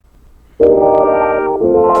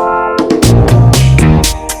Welcome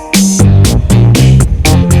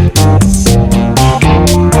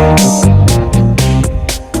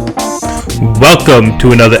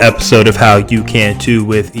to another episode of How You Can Too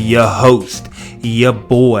with your host, your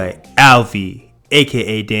boy, Alvy,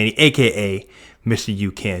 aka Danny, aka Mr.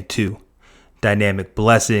 You Can Too. Dynamic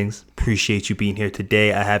blessings. Appreciate you being here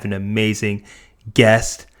today. I have an amazing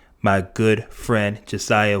guest, my good friend,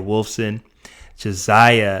 Josiah Wolfson.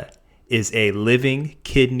 Josiah is a living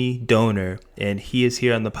kidney donor, and he is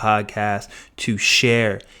here on the podcast to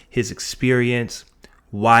share his experience,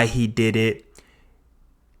 why he did it,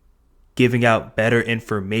 giving out better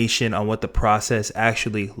information on what the process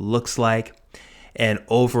actually looks like, and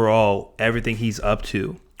overall everything he's up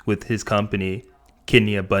to with his company,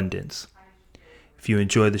 Kidney Abundance. If you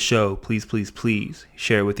enjoy the show, please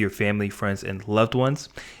share it with your family, friends, and loved ones.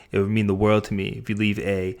 It would mean the world to me if you leave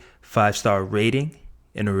a 5-star rating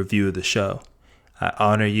and a review of the show. I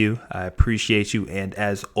honor you, I appreciate you, and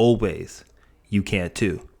as always, you can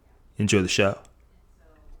too. Enjoy the show.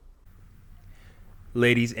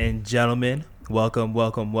 Ladies and gentlemen,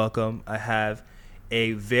 welcome. I have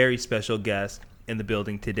a very special guest in the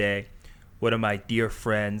building today. One of my dear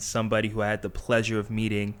friends, somebody who I had the pleasure of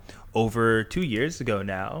meeting over 2 years ago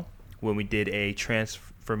now when we did a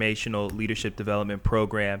transformational leadership development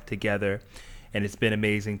program together. And it's been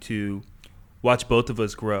amazing to watch both of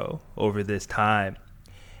us grow over this time.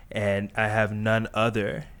 And I have none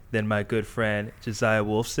other than my good friend, Josiah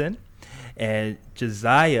Wolfson. And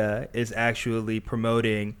Josiah is actually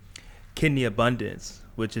promoting Kidney Abundance,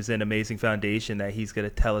 which is an amazing foundation that he's going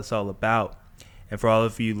to tell us all about. And for all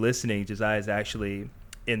of you listening, Josiah is actually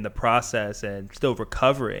in the process and still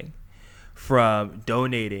recovering from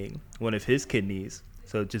donating one of his kidneys.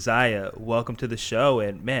 So Josiah, welcome to the show.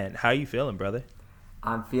 And man, how are you feeling, brother?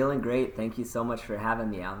 I'm feeling great. Thank you so much for having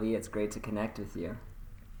me, Alvy. It's great to connect with you.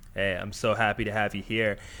 Hey, I'm so happy to have you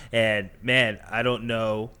here. And man, I don't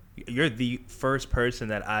know, you're the first person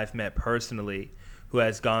that I've met personally who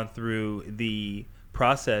has gone through the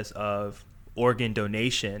process of organ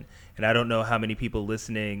donation. And I don't know how many people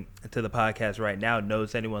listening to the podcast right now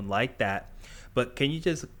knows anyone like that. But can you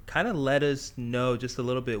just kind of let us know just a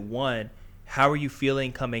little bit, one, how are you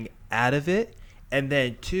feeling coming out of it? And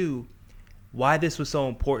then two, why this was so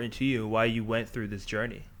important to you, why you went through this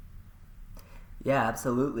journey? Yeah,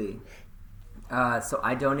 absolutely. So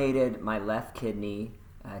I donated my left kidney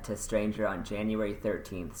to a stranger on January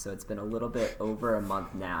 13th. So it's been a little bit over a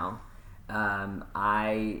month now.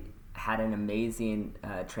 I had an amazing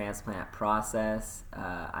transplant process.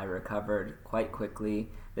 I recovered quite quickly.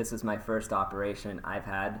 This was my first operation I've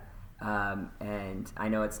had. And I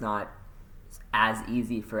know it's not as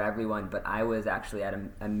easy for everyone, but I was actually at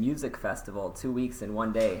a music festival 2 weeks and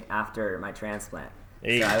 1 day after my transplant.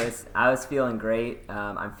 Hey. So I was feeling great.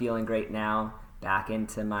 I'm feeling great now. Back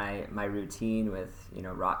into my routine with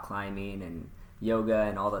rock climbing and yoga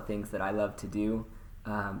and all the things that I love to do.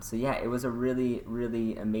 So yeah, it was a really,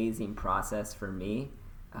 really amazing process for me.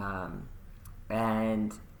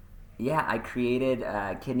 And yeah, I created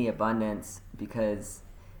Kidney Abundance because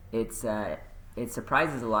it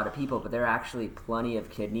surprises a lot of people, but there are actually plenty of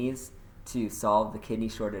kidneys to solve the kidney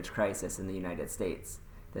shortage crisis in the United States.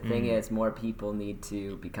 The thing is, more people need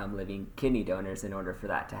to become living kidney donors in order for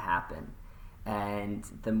that to happen. And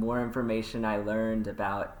the more information I learned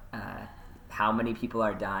about how many people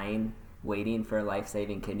are dying waiting for a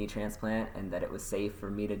life-saving kidney transplant, and that it was safe for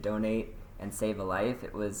me to donate and save a life,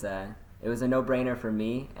 it was a no-brainer for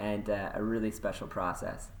me, and a really special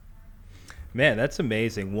process. Man, that's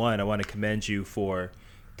amazing. One, I want to commend you for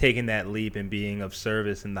taking that leap and being of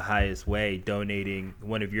service in the highest way, donating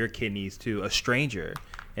one of your kidneys to a stranger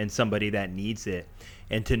and somebody that needs it.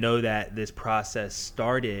 And to know that this process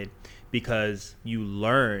started because you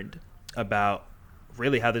learned about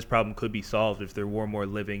really how this problem could be solved if there were more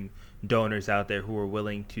living donors out there who were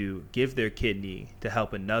willing to give their kidney to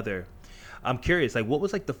help another. I'm curious, what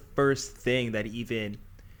was the first thing that even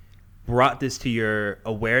brought this to your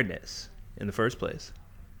awareness in the first place?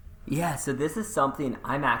 Yeah, so this is something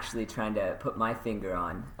I'm actually trying to put my finger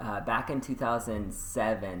on. Back in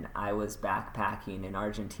 2007, I was backpacking in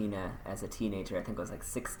Argentina as a teenager. I think I was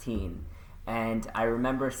 16, and I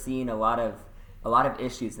remember seeing a lot of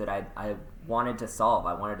issues that I wanted to solve.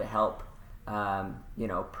 I wanted to help,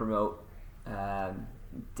 promote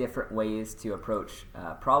different ways to approach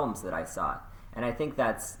problems that I saw. And I think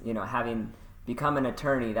that's, having become an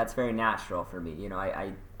attorney, that's very natural for me.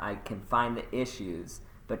 I can find the issues,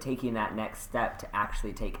 but taking that next step to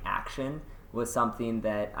actually take action was something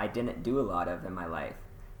that I didn't do a lot of in my life.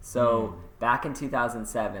 So back in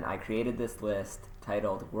 2007, I created this list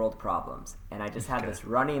titled World Problems. And I just had this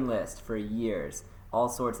running list for years, all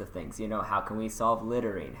sorts of things. How can we solve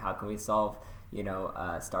littering? How can we solve,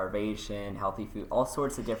 starvation, healthy food, all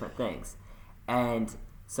sorts of different things. And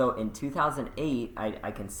so in 2008,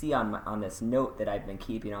 I can see on this note that I've been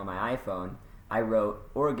keeping on my iPhone, I wrote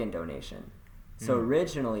organ donation. So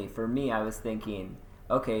originally, for me, I was thinking,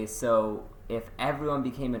 okay, so if everyone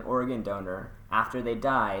became an organ donor after they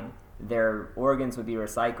died, their organs would be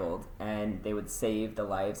recycled and they would save the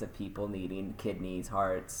lives of people needing kidneys,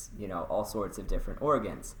 hearts, all sorts of different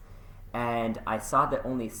organs. And I saw that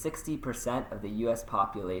only 60% of the U.S.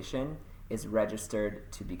 population is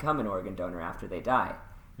registered to become an organ donor after they die.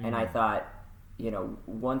 And I thought,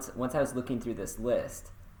 once I was looking through this list,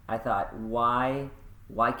 I thought, why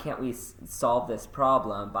can't we solve this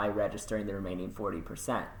problem by registering the remaining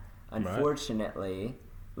 40%? Unfortunately,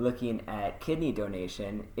 looking at kidney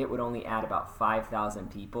donation, it would only add about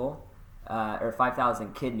 5,000 people or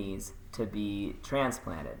 5,000 kidneys to be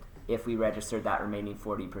transplanted if we registered that remaining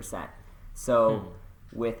 40%. So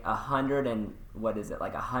with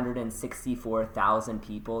 164,000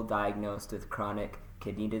 people diagnosed with chronic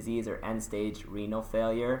kidney disease or end-stage renal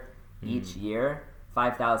failure each year,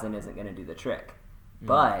 5,000 isn't going to do the trick.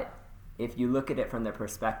 But if you look at it from the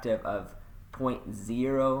perspective of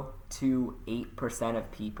 0.028%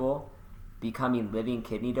 of people becoming living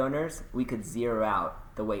kidney donors, we could zero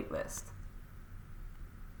out the wait list.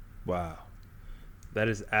 Wow. That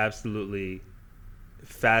is absolutely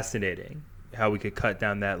fascinating how we could cut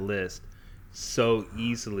down that list so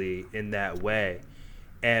easily in that way.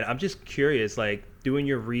 And I'm just curious, like, doing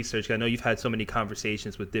your research, I know you've had so many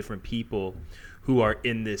conversations with different people who are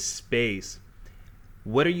in this space.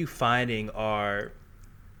 What are you finding are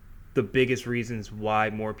the biggest reasons why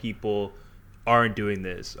more people aren't doing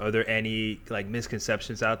this? Are there any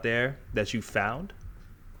misconceptions out there that you found?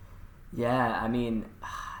 Yeah, I mean,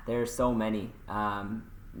 there are so many.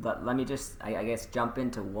 But let me just, I guess, jump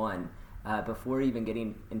into one. Before even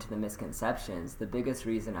getting into the misconceptions, the biggest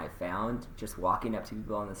reason I found, just walking up to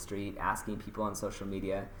people on the street, asking people on social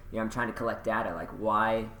media, I'm trying to collect data, like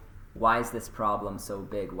why is this problem so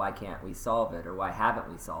big? Why can't we solve it? Or why haven't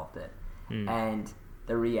we solved it? And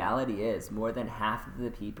the reality is more than half of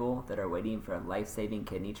the people that are waiting for a life-saving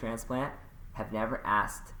kidney transplant have never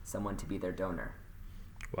asked someone to be their donor.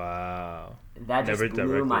 Wow. That just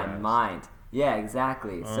blew my mind. Yeah,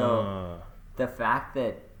 exactly. So the fact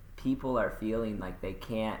that people are feeling like they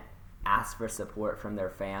can't ask for support from their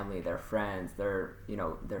family, their friends, their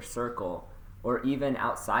circle, or even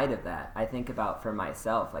outside of that. I think about for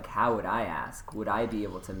myself, like, how would I ask? Would I be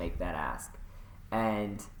able to make that ask?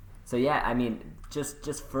 And so, yeah, I mean,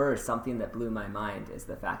 just first, something that blew my mind is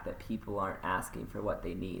the fact that people aren't asking for what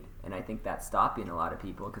they need. And I think that's stopping a lot of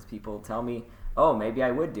people because people tell me, oh, maybe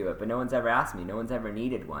I would do it, but no one's ever asked me. No one's ever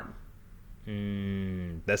needed one.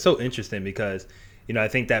 That's so interesting because, I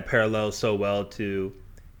think that parallels so well to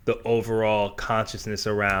the overall consciousness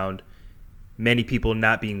around many people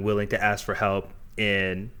not being willing to ask for help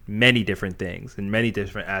in many different things, in many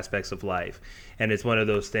different aspects of life. And it's one of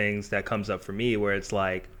those things that comes up for me where it's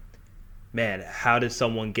like, man, how does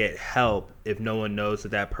someone get help if no one knows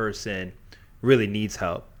that person really needs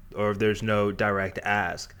help or if there's no direct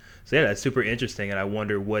ask? So yeah, that's super interesting. And I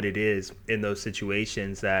wonder what it is in those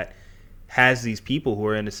situations that has these people who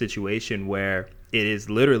are in a situation where it is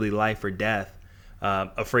literally life or death,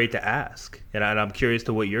 afraid to ask. And I'm curious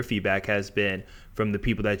to what your feedback has been from the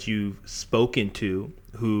people that you've spoken to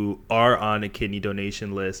who are on a kidney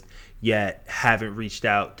donation list yet haven't reached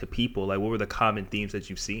out to people. Like, what were the common themes that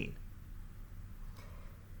you've seen?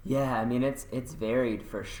 Yeah, I mean, it's varied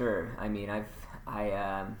for sure. I mean, I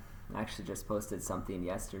actually just posted something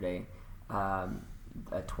yesterday. A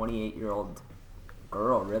 28-year-old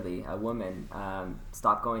girl, really, a woman,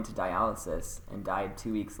 stopped going to dialysis and died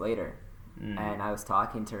 2 weeks later. And I was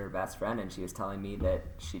talking to her best friend, and she was telling me that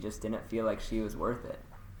she just didn't feel like she was worth it,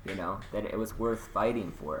 that it was worth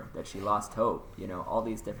fighting for, that she lost hope, all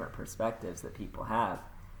these different perspectives that people have.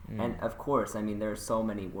 And of course, I mean, there are so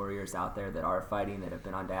many warriors out there that are fighting, that have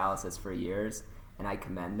been on dialysis for years, and I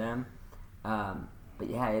commend them. But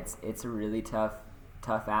yeah, it's a really tough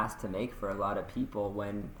ask to make for a lot of people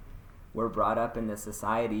when we're brought up in this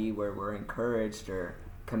society where we're encouraged or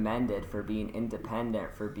commended for being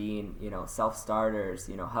independent, for being, self-starters,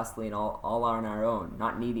 hustling all on our own,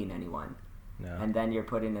 not needing anyone. No. And then you're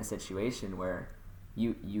put in a situation where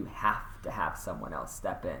you have to have someone else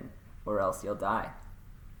step in or else you'll die.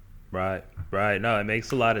 Right. No, it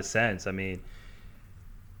makes a lot of sense. I mean,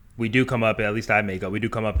 we do come up in a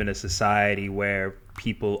society where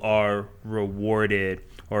people are rewarded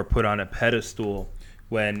or put on a pedestal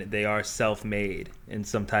when they are self-made in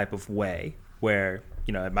some type of way, where,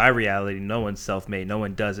 you know, in my reality, no one's self-made, no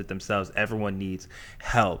one does it themselves. Everyone needs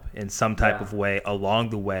help in some type of way along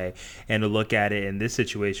the way. And to look at it in this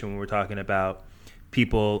situation, when we're talking about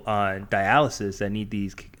people on dialysis that need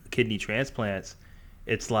these kidney transplants,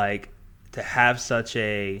 it's like to have such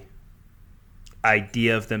a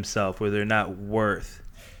idea of themselves where they're not worth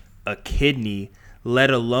a kidney, let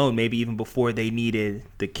alone maybe even before they needed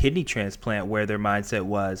the kidney transplant, where their mindset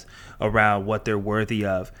was around what they're worthy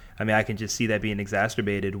of. I mean, I can just see that being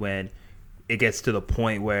exacerbated when it gets to the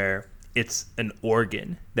point where it's an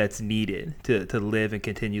organ that's needed to live and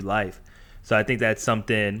continue life. So I think that's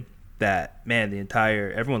something that, man,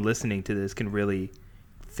 everyone listening to this can really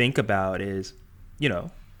think about is, you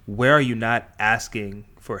know, where are you not asking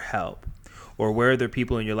for help? Or where are there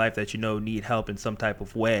people in your life that you know need help in some type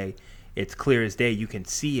of way? It's clear as day, you can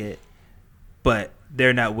see it, but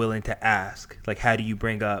they're not willing to ask. Like, how do you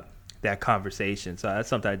bring up that conversation? So that's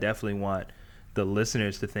something I definitely want the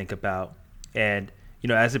listeners to think about. And, you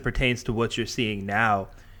know, as it pertains to what you're seeing now,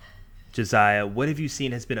 Josiah, what have you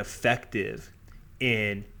seen has been effective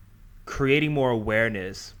in creating more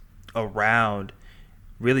awareness around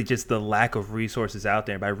really just the lack of resources out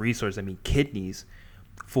there? And by resource, I mean kidneys,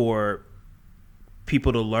 for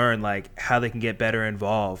people to learn like how they can get better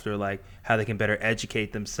involved, or like how they can better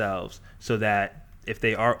educate themselves, so that if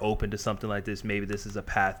they are open to something like this, maybe this is a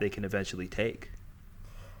path they can eventually take.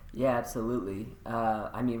 Yeah, absolutely.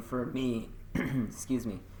 I mean, for me, excuse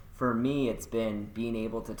me, for me, it's been being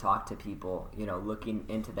able to talk to people, you know, looking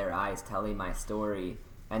into their eyes, telling my story,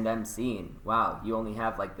 and them seeing, wow, you only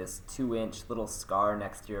have like this 2-inch little scar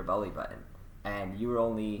next to your belly button, and you were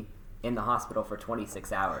only in the hospital for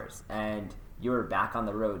 26 hours, and you were back on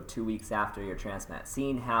the road 2 weeks after your transplant.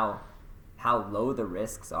 Seeing how low the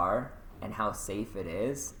risks are and how safe it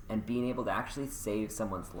is, and being able to actually save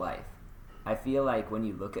someone's life. I feel like when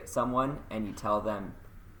you look at someone and you tell them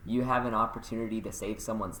you have an opportunity to save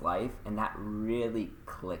someone's life, and that really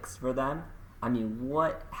clicks for them, I mean,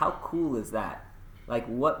 how cool is that? Like,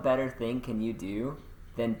 what better thing can you do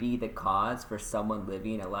than be the cause for someone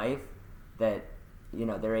living a life that, you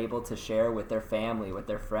know, they're able to share with their family, with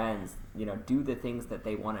their friends, you know, do the things that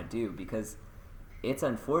they want to do? Because it's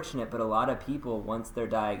unfortunate, but a lot of people, once they're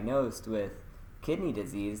diagnosed with kidney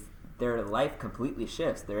disease, their life completely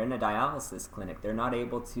shifts. They're in a dialysis clinic. They're not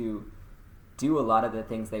able to do a lot of the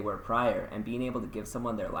things they were prior, and being able to give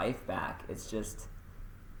someone their life back, it's just,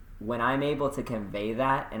 when I'm able to convey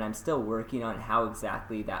that, and I'm still working on how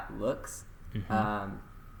exactly that looks,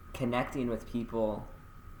 connecting with people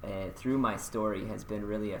through my story has been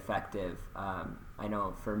really effective. I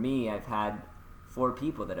know for me, I've had 4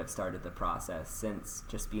 people that have started the process since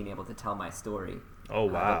just being able to tell my story. Oh,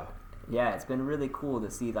 wow. Yeah, it's been really cool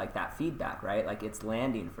to see like that feedback, right? Like, it's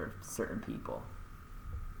landing for certain people.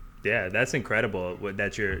 Yeah, that's incredible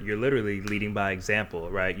that you're literally leading by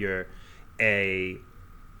example, right? You're a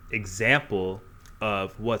example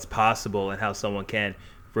of what's possible and how someone can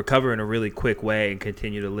recover in a really quick way and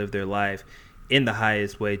continue to live their life in the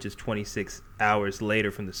highest way just 26 hours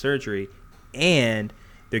later from the surgery. And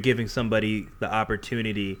they're giving somebody the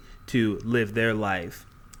opportunity to live their life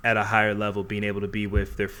at a higher level, being able to be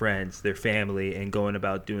with their friends, their family, and going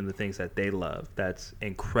about doing the things that they love. That's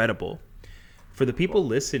incredible. For the people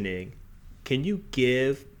listening, can you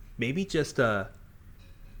give maybe just a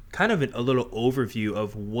kind of a little overview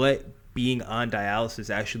of what being on dialysis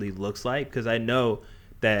actually looks like? Because I know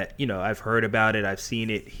that, you know, I've heard about it, I've seen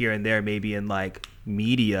it here and there, maybe in like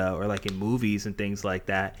media or like in movies and things like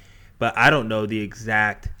that, but I don't know the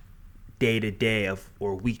exact day-to-day of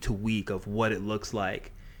or week-to-week of what it looks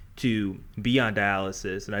like to be on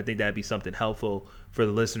dialysis. And I think that'd be something helpful for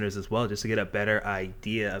the listeners as well, just to get a better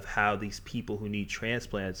idea of how these people who need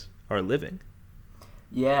transplants are living.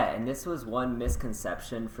 Yeah, and this was one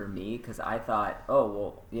misconception for me, because I thought, oh,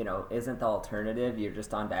 well, you know, isn't the alternative you're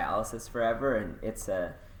just on dialysis forever, and it's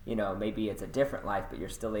a, you know, maybe it's a different life, but you're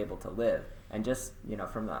still able to live. And just, you know,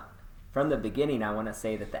 from the beginning, I want to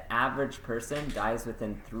say that the average person dies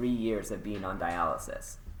within 3 years of being on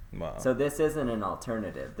dialysis. Wow. So this isn't an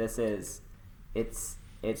alternative. It's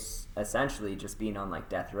essentially just being on like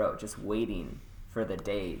death row, just waiting for the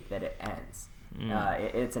day that it ends.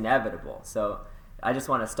 It's inevitable. So I just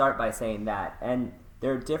want to start by saying that. And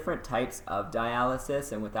there are different types of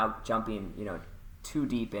dialysis, and without jumping, you know, too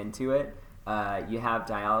deep into it, you have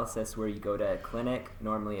dialysis where you go to a clinic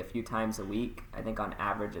normally a few times a week. I think on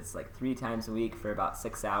average it's like 3 times a week for about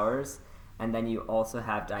 6 hours. And then you also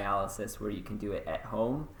have dialysis where you can do it at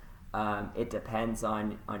home. It depends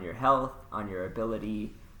on your health, on your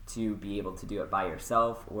ability to be able to do it by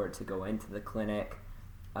yourself or to go into the clinic.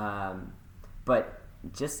 But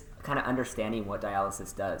just kind of understanding what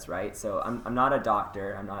dialysis does, right? So I'm not a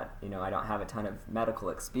doctor. I'm not, I don't have a ton of medical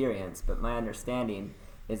experience, but my understanding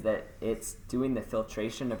is that it's doing the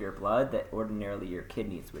filtration of your blood that ordinarily your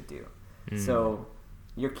kidneys would do. So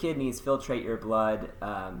your kidneys filtrate your blood,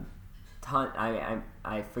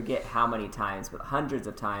 I forget how many times, but hundreds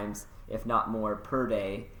of times, if not more, per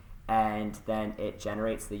day, and then it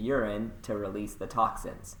generates the urine to release the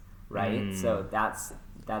toxins, right? So that's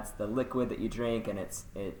the liquid that you drink, and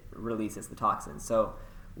it releases the toxins. So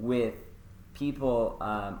with people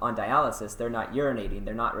on dialysis, they're not urinating,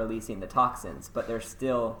 they're not releasing the toxins, but they're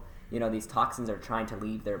still, these toxins are trying to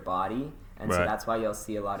leave their body, and so that's why you'll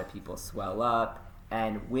see a lot of people swell up.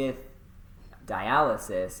 And with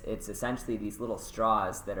dialysis, it's essentially these little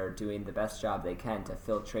straws that are doing the best job they can to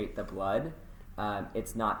filtrate the blood.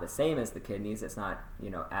 It's not the same as the kidneys. It's not,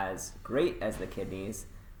 as great as the kidneys,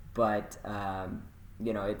 but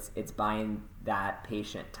it's buying that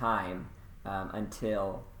patient time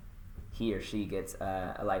until he or she gets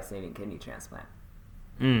a life-saving kidney transplant.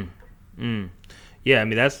 Yeah, I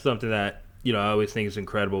mean, that's something that, I always think is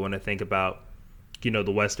incredible when I think about,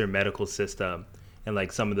 the Western medical system, and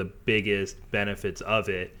like some of the biggest benefits of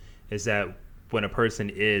it is that when a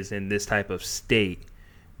person is in this type of state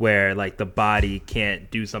where like the body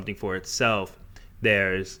can't do something for itself,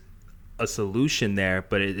 there's a solution there,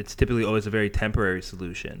 but it's typically always a very temporary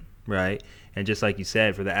solution, right? And just like you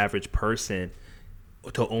said, for the average person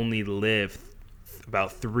to only live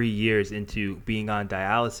about 3 years into being on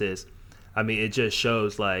dialysis, I mean, it just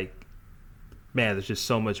shows like, man, there's just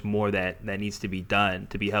so much more that needs to be done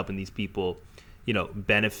to be helping these people,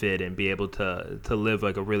 benefit and be able to live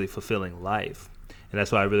like a really fulfilling life. And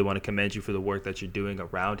that's why I really want to commend you for the work that you're doing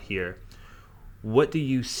around here. What do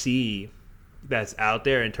you see that's out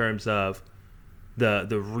there in terms of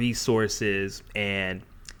the resources and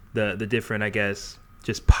the different, I guess,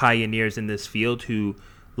 just pioneers in this field who,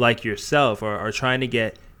 like yourself, are trying to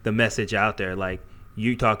get the message out there? Like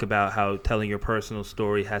you talk about how telling your personal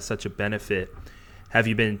story has such a benefit. Have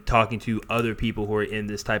you been talking to other people who are in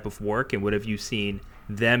this type of work, and what have you seen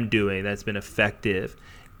them doing that's been effective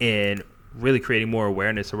in really creating more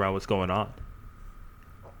awareness around what's going on?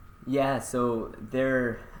 Yeah, so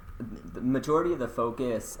the majority of the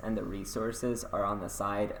focus and the resources are on the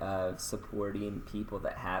side of supporting people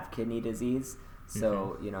that have kidney disease.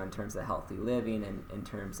 So, in terms of healthy living and in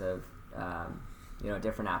terms of,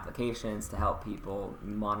 different applications to help people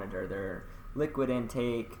monitor their liquid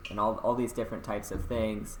intake and all these different types of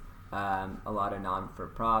things. A lot of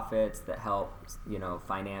non-for-profits that help,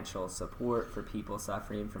 financial support for people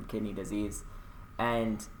suffering from kidney disease.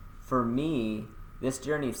 And for me, this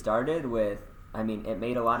journey started with, it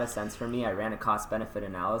made a lot of sense for me. I ran a cost-benefit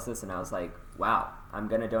analysis, and I was like, wow, I'm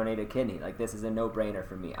going to donate a kidney. Like, this is a no-brainer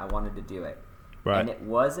for me. I wanted to do it. Right. And it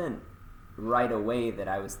wasn't right away that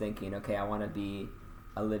I was thinking, okay, I want to be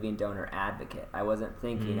a living donor advocate. I wasn't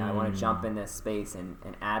thinking I want to jump in this space and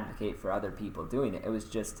advocate for other people doing it. It was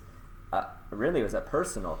just really, it was a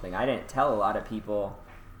personal thing. I didn't tell a lot of people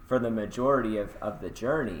for the majority of the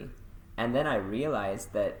journey. And then I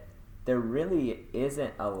realized that there really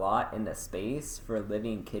isn't a lot in the space for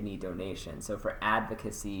living kidney donation. So for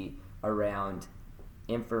advocacy around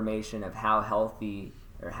information of how healthy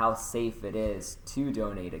or how safe it is to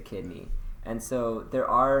donate a kidney. And so there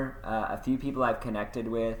are a few people I've connected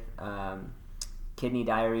with. Kidney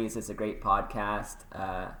Diaries is a great podcast.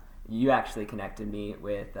 You actually connected me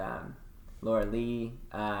with Laura Lee.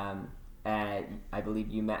 And I believe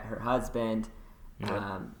you met her husband.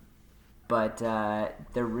 Yep. But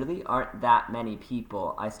there really aren't that many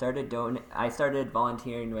people. I started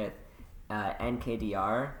volunteering with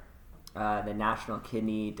NKDR, the National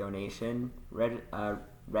Kidney Donation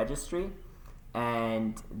Registry.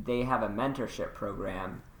 And they have a mentorship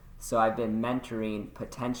program. So I've been mentoring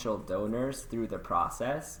potential donors through the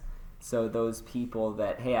process. So those people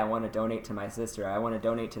that, hey, I want to donate to my sister, I want to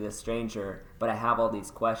donate to this stranger, but I have all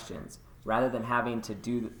these questions. Rather than having to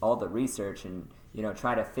do all the research and,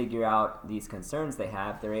 try to figure out these concerns they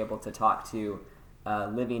have, they're able to talk to a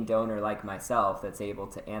living donor like myself that's able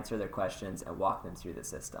to answer their questions and walk them through the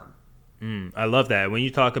system. I love that. When you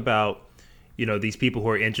talk about these people who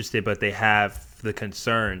are interested, but they have the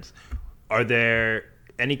concerns, are there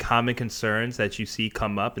any common concerns that you see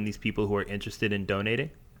come up in these people who are interested in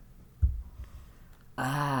donating?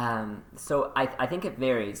 So I think it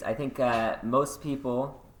varies. I think most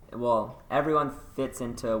people, everyone fits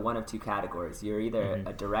into one of two categories. You're either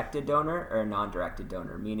a directed donor or a non-directed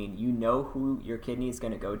donor, meaning who your kidney is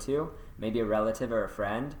going to go to, maybe a relative or a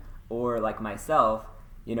friend, or like myself,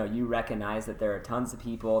 you recognize that there are tons of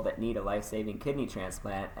people that need a life-saving kidney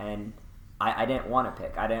transplant, and I didn't want to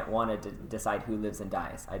pick. I didn't want to decide who lives and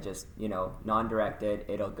dies. I just, non-directed,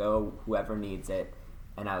 it'll go whoever needs it,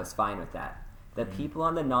 and I was fine with that. The people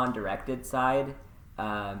on the non-directed side,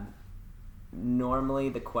 normally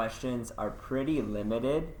the questions are pretty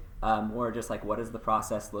limited, or just like, what does the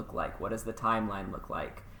process look like? What does the timeline look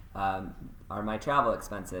like? Are my travel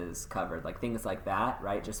expenses covered? Like things like that,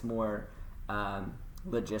 right? Just more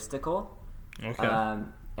logistical. Okay.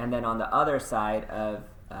 And then on the other side of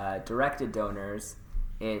directed donors,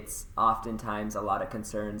 it's oftentimes a lot of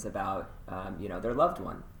concerns about their loved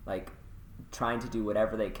one, like trying to do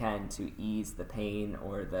whatever they can to ease the pain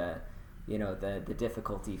or the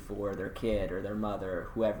difficulty for their kid or their mother or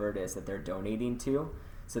whoever it is that they're donating to.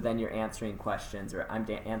 So then you're answering questions, or I'm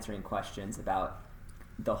answering questions about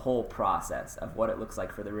the whole process of what it looks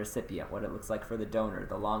like for the recipient, what it looks like for the donor,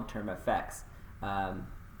 the long-term effects.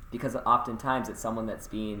 Because oftentimes it's someone that's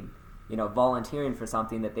being, volunteering for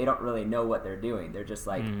something that they don't really know what they're doing. They're just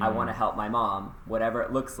like, I want to help my mom. Whatever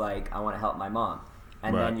it looks like, I want to help my mom.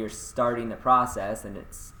 And Right. then you're starting the process, and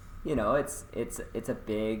it's, it's a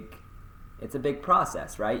big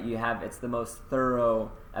process, right? It's the most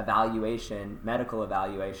thorough medical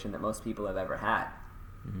evaluation that most people have ever had.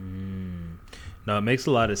 No, it makes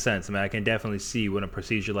a lot of sense. I mean, I can definitely see when a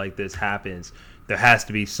procedure like this happens, there has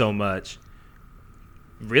to be so much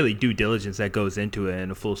really due diligence that goes into it,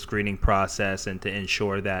 and a full screening process, and to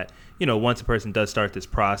ensure that, once a person does start this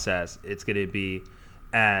process, it's going to be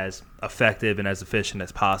as effective and as efficient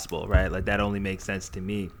as possible, right? Like, that only makes sense to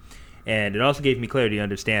me. And it also gave me clarity to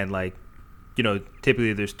understand, like,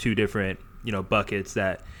 typically there's two different, buckets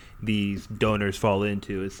that these donors fall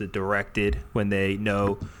into. It's the directed, when they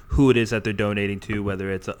know who it is that they're donating to,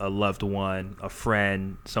 whether it's a loved one, a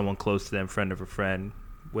friend, someone close to them, friend of a friend,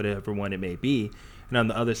 whatever one it may be. And on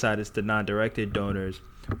the other side is the non-directed donors,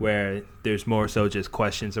 where there's more so just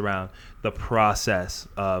questions around the process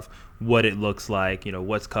of what it looks like,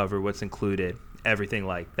 what's covered, what's included, everything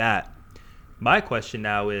like that. My question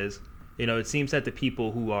now is, it seems that the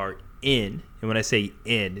people who are in, and when I say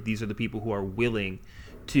in, these are the people who are willing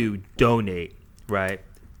to donate, right?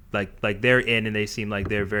 Like they're in, and they seem like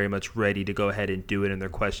they're very much ready to go ahead and do it, and their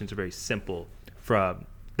questions are very simple from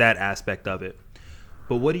that aspect of it.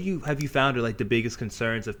 But what have you found are like the biggest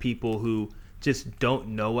concerns of people who just don't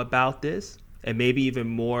know about this, and maybe even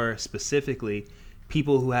more specifically,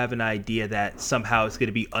 people who have an idea that somehow it's going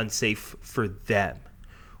to be unsafe for them?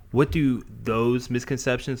 What do those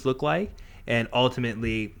misconceptions look like? And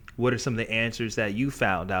ultimately, what are some of the answers that you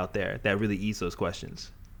found out there that really ease those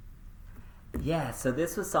questions? Yeah, so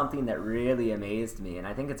this was something that really amazed me, and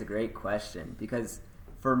I think it's a great question because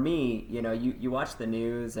for me, you watch the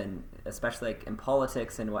news, and especially like in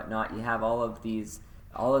politics and whatnot, you have all of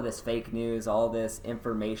this fake news, all this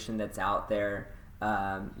information that's out there,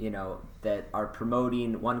 that are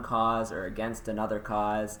promoting one cause or against another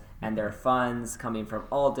cause, and there are funds coming from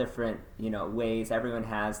all different, ways. Everyone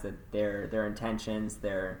has their intentions,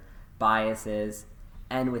 their biases,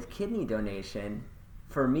 and with kidney donation,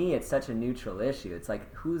 for me, it's such a neutral issue. It's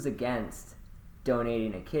like, who's against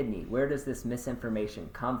donating a kidney? Where does this misinformation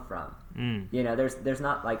come from? There's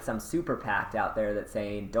not like some super PAC out there that's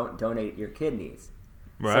saying don't donate your kidneys.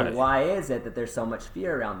 Right. So why is it that there's so much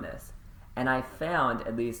fear around this? And I found,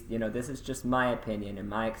 at least, this is just my opinion and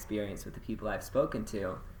my experience with the people I've spoken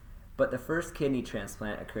to, but the first kidney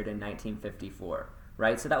transplant occurred in 1954,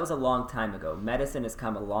 right? So that was a long time ago. Medicine has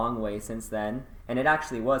come a long way since then, and it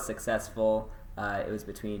actually was successful. It was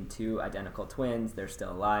between two identical twins. They're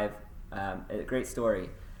still alive. A great story.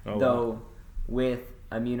 Though with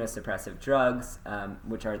immunosuppressive drugs,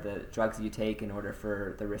 which are the drugs you take in order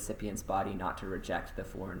for the recipient's body not to reject the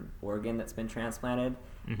foreign organ that's been transplanted,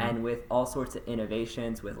 and with all sorts of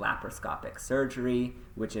innovations with laparoscopic surgery,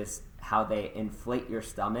 which is how they inflate your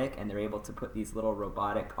stomach, and they're able to put these little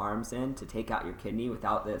robotic arms in to take out your kidney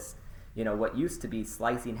without this, what used to be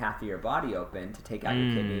slicing half of your body open to take out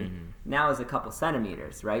your kidney, now is a couple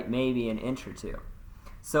centimeters, right? Maybe an inch or two.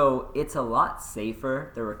 So it's a lot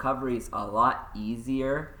safer. The recovery's a lot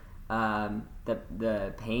easier.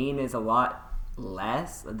 The pain is a lot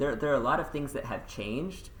less. There are a lot of things that have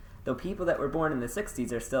changed. Though people that were born in the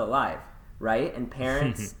 60s are still alive, right? And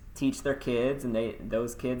parents teach their kids, and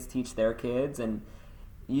those kids teach their kids, and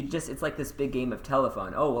it's like this big game of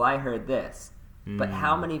telephone. Oh, well, I heard this. But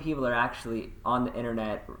how many people are actually on the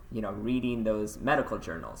internet, reading those medical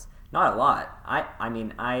journals? Not a lot.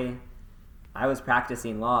 I was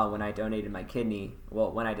practicing law when I donated my kidney.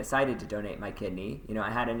 Well, when I decided to donate my kidney,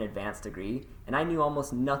 I had an advanced degree, and I knew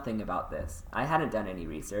almost nothing about this. I hadn't done any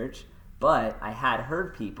research, But I had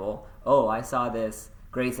heard people, oh, I saw this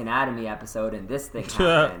Grey's Anatomy episode and this thing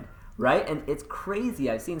happened, right? And it's crazy.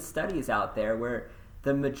 I've seen studies out there where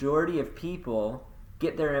the majority of people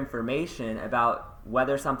get their information about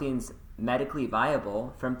whether something's medically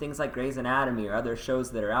viable from things like Grey's Anatomy or other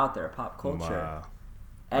shows that are out there, pop culture. Wow.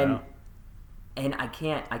 And Wow. and I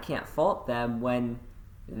can't fault them when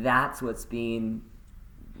that's what's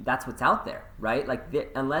out there, right?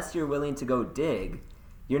 Like unless you're willing to go dig,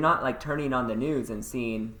 you're not like turning on the news and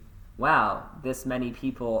seeing, wow, this many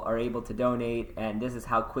people are able to donate and this is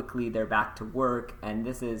how quickly they're back to work and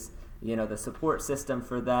this is, the support system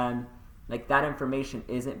for them. Like that information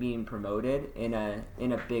isn't being promoted in a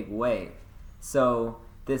big way. So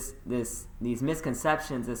these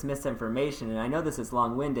misconceptions, this misinformation, and I know this is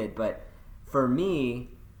long-winded, but for me,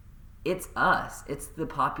 it's us. It's the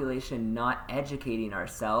population not educating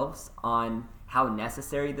ourselves on how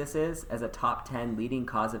necessary this is as a top 10 leading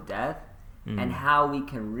cause of death and how we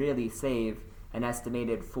can really save an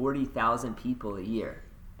estimated 40,000 people a year.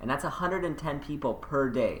 And that's 110 people per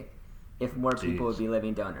day if more people would be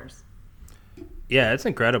living donors. Yeah, it's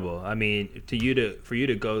incredible. I mean, for you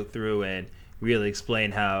to go through and really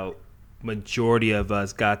explain how majority of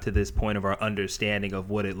us got to this point of our understanding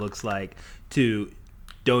of what it looks like to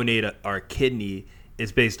donate our kidney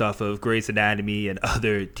is based off of Grey's Anatomy and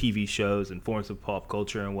other TV shows and forms of pop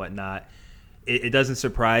culture and whatnot. It doesn't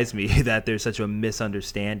surprise me that there's such a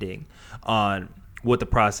misunderstanding on what the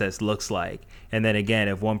process looks like. And then again,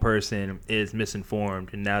 if one person is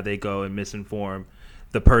misinformed and now they go and misinform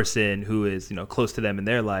the person who is, close to them in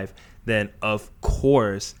their life, then of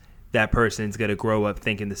course that person's going to grow up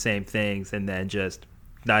thinking the same things and then just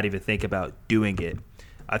not even think about doing it.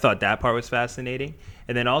 I thought that part was fascinating.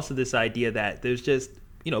 And then also this idea that there's just,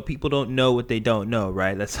 people don't know what they don't know,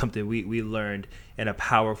 right? That's something we learned in a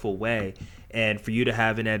powerful way. And for you to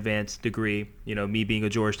have an advanced degree, me being a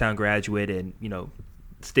Georgetown graduate and,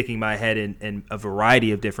 sticking my head in a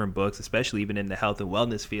variety of different books, especially even in the health and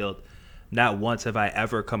wellness field, not once have I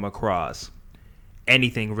ever come across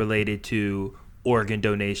anything related to organ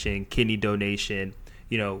donation, kidney donation,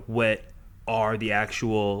 what are the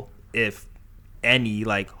actual, if any,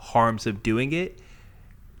 like harms of doing it.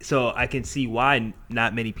 So I can see why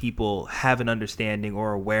not many people have an understanding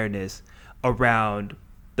or awareness around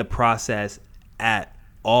the process at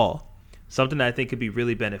all. Something that I think could be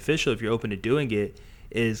really beneficial if you're open to doing it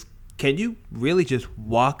is, can you really just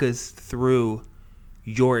walk us through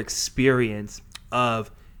your experience of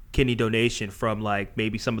kidney donation from like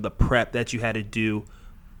maybe some of the prep that you had to do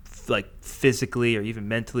like physically or even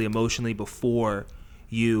mentally, emotionally before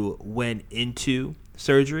you went into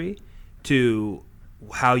surgery to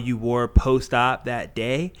how you were post-op that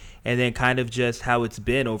day, and then kind of just how it's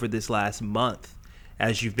been over this last month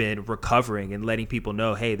as you've been recovering and letting people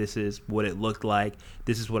know, hey, this is what it looked like.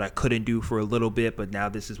 This is what I couldn't do for a little bit, but now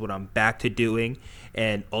this is what I'm back to doing,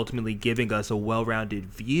 and ultimately giving us a well-rounded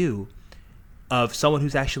view of someone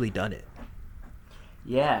who's actually done it.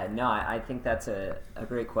 Yeah, no, I think that's a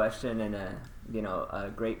great question and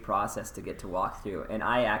a great process to get to walk through. And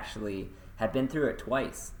I actually have been through it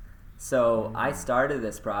twice. So I started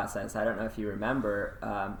this process, I don't know if you remember,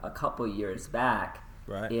 a couple years back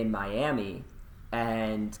in Miami,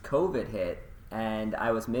 and COVID hit, and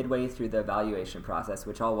I was midway through the evaluation process,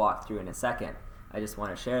 which I'll walk through in a second. I just want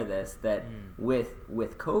to share this, that with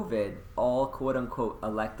COVID, all quote-unquote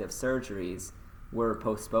elective surgeries were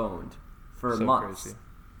postponed for months. Crazy.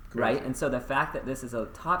 Right? And so the fact that this is a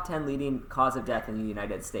top 10 leading cause of death in the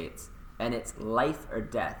United States, and it's life or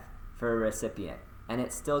death for a recipient, and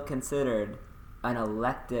it's still considered an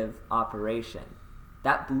elective operation,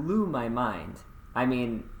 that blew my mind. I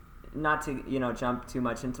mean, not to jump too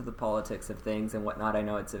much into the politics of things and whatnot. I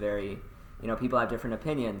know it's a very, people have different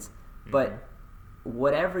opinions, but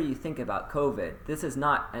whatever you think about COVID, this is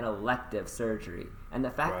not an elective surgery. And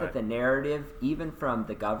the fact that the narrative, even from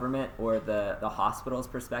the government or the hospital's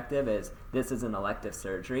perspective, is this is an elective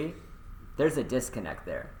surgery, there's a disconnect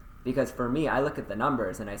there. Because for me, I look at the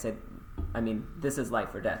numbers and I say, this is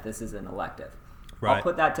life or death. This is an elective. Right. I'll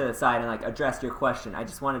put that to the side and address your question. I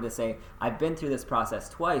just wanted to say I've been through this process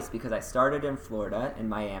twice, because I started in Florida, in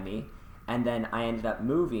Miami, and then I ended up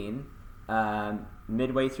moving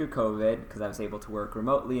midway through COVID because I was able to work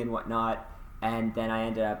remotely and whatnot. And then I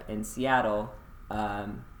ended up in Seattle,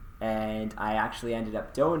 and I actually ended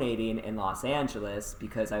up donating in Los Angeles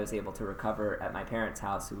because I was able to recover at my parents'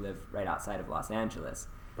 house, who live right outside of Los Angeles.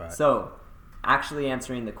 Right. So, actually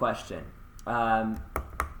answering the question,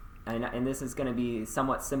 and this is going to be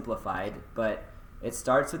somewhat simplified, but it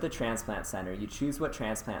starts with the transplant center. You choose what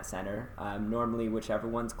transplant center, normally whichever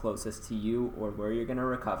one's closest to you or where you're going to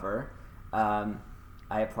recover. I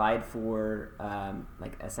applied for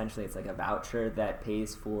like essentially it's like a voucher that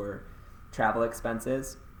pays for travel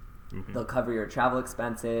expenses. Mm-hmm. They'll cover your travel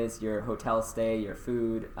expenses, your hotel stay, your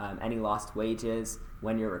food, any lost wages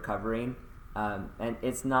when you're recovering. And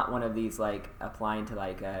it's not one of these like applying to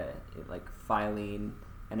like filing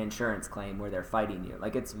an insurance claim where they're fighting you.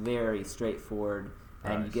 Like it's very straightforward,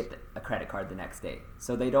 and you get a credit card the next day.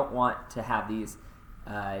 So they don't want to have these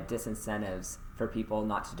disincentives for people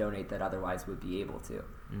not to donate that otherwise would be able to.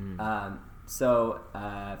 So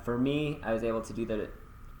for me, I was able to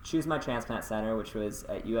choose my transplant center, which was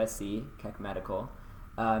at USC, Keck Medical.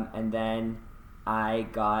 And then I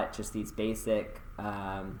got just these basic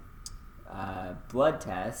blood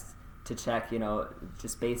tests to check,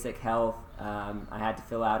 just basic health. I had to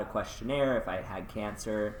fill out a questionnaire if I had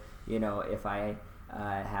cancer, if I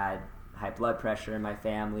had high blood pressure in my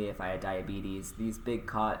family, if I had diabetes, these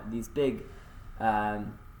big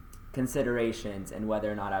considerations and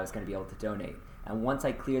whether or not I was going to be able to donate. And once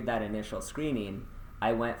I cleared that initial screening,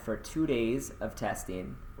 I went for 2 days of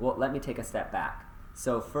testing. Well, let me take a step back.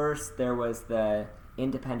 So first there was the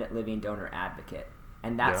independent living donor advocate.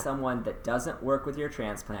 And that's someone that doesn't work with your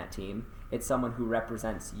transplant team. It's someone who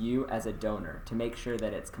represents you as a donor to make sure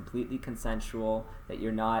that it's completely consensual, that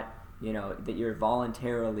you're not, that you're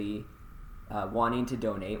voluntarily wanting to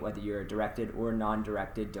donate, whether you're a directed or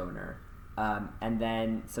non-directed donor. And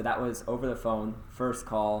then, so that was over the phone, first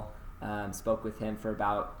call, spoke with him for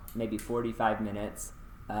about maybe 45 minutes,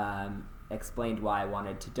 explained why I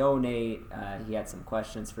wanted to donate. He had some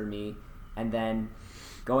questions for me. And then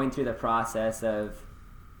going through the process of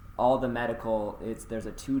all the medical, there's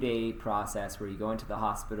a 2-day process where you go into the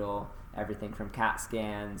hospital, everything from CAT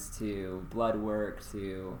scans to blood work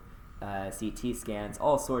to CT scans,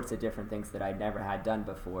 all sorts of different things that I'd never had done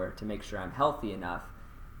before to make sure I'm healthy enough.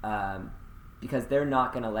 Because they're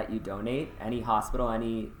not going to let you donate. Any hospital,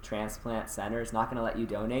 any transplant center is not going to let you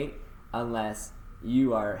donate unless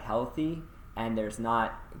you are healthy and there's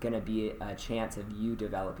not going to be a chance of you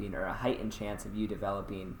developing, or a heightened chance of you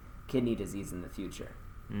developing, kidney disease in the future.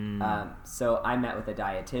 So I met with a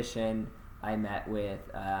dietitian, I met with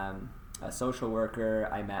a social worker,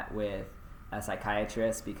 I met with a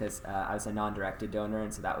psychiatrist because I was a non-directed donor,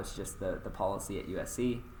 and so that was just the policy at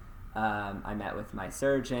USC. I met with my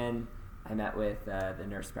surgeon, I met with the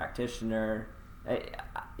nurse practitioner.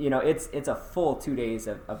 It's a full 2 days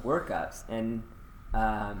of workups, and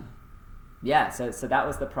so that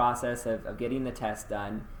was the process of getting the test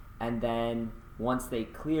done. And then once they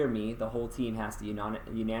clear me, the whole team has to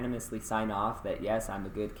unanimously sign off that yes, I'm a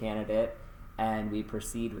good candidate, and we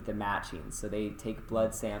proceed with the matching. So they take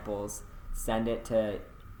blood samples, send it to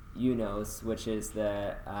UNOS, which is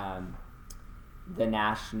the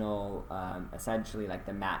national, essentially like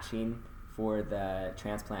the matching for the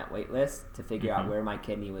transplant wait list, to figure out where my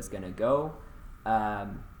kidney was going to go.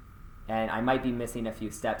 And I might be missing a few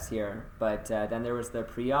steps here, but then there was the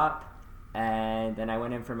pre-op, and then I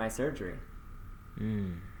went in for my surgery.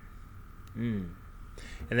 And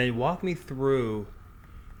then walk me through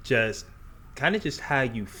just how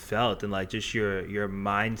you felt, and like just your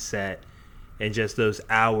mindset, and just those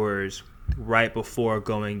hours right before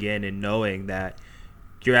going in and knowing that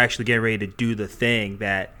you're actually getting ready to do the thing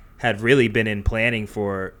that had really been in planning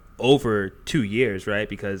for over 2 years, right?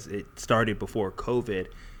 Because it started before COVID.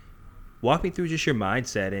 Walk me through just your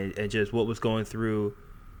mindset and just what was going through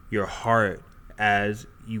your heart as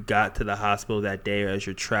you got to the hospital that day, or as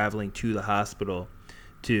you're traveling to the hospital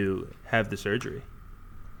to have the surgery.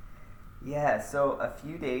 Yeah, so a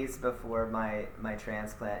few days before my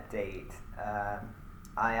transplant date,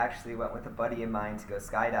 I actually went with a buddy of mine to go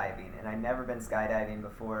skydiving, and I'd never been skydiving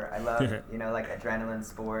before. I love, like adrenaline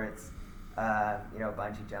sports,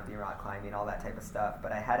 bungee jumping, rock climbing, all that type of stuff,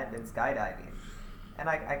 but I hadn't been skydiving. And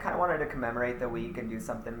I kind of wanted to commemorate the week and do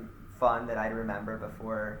something fun that I'd remember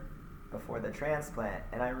before the transplant.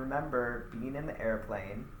 And I remember being in the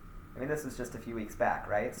airplane. I mean, this was just a few weeks back,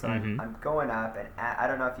 right? So I'm going up, and I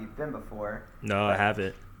don't know if you've been before. No, I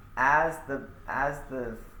haven't. As the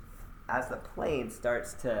plane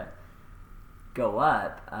starts to go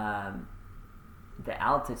up, the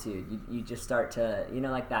altitude, you just start to,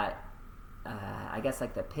 like that. I guess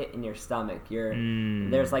like the pit in your stomach.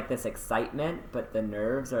 There's like this excitement, but the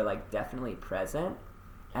nerves are like definitely present.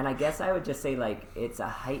 And I guess I would just say like it's a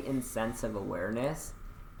heightened sense of awareness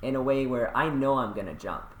in a way where I know I'm gonna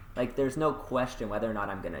jump. Like there's no question whether or not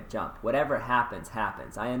I'm gonna jump. Whatever happens,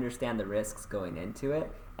 happens. I understand the risks going into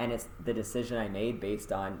it, and it's the decision I made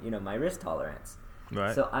based on my risk tolerance.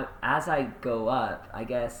 Right. So as I go up, I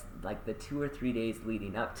guess like the 2 or 3 days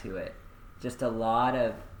leading up to it, just a lot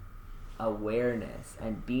of awareness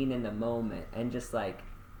and being in the moment and just like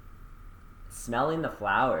smelling the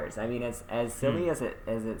flowers. I mean, as silly as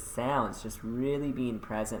it sounds, just really being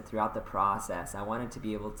present throughout the process. I wanted to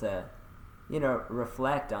be able to,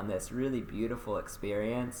 reflect on this really beautiful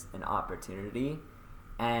experience and opportunity,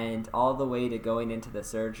 and all the way to going into the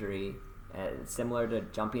surgery, similar to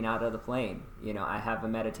jumping out of the plane. I have a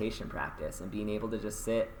meditation practice, and being able to just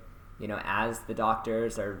sit, as the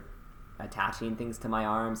doctors are attaching things to my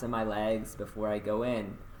arms and my legs before I go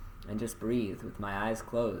in, and just breathe with my eyes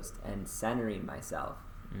closed and centering myself.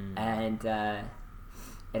 And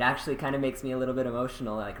it actually kind of makes me a little bit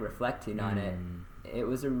emotional, like reflecting on it. It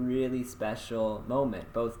was a really special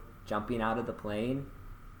moment, both jumping out of the plane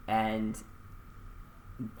and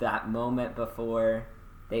that moment before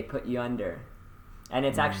they put you under. And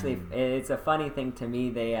it's actually, it's a funny thing to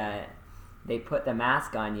me. They put the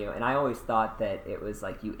mask on you, and I always thought that it was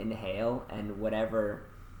like you inhale and whatever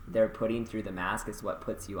they're putting through the mask is what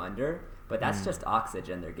puts you under, but that's just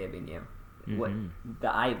oxygen they're giving you. What the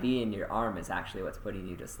IV in your arm is actually what's putting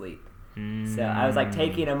you to sleep. So I was like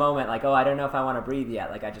taking a moment, like, I don't know if I want to breathe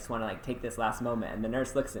yet. Like, I just want to like take this last moment. And the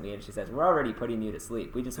nurse looks at me and she says, "We're already putting you to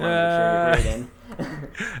sleep. We just want to make sure you're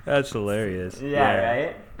breathing." That's hilarious. Yeah,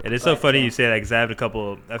 right. And it's so funny you say that, because I've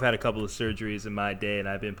had a couple of surgeries in my day, and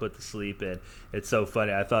I've been put to sleep, and it's so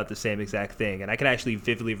funny. I thought the same exact thing, and I can actually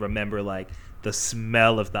vividly remember like the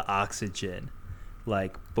smell of the oxygen,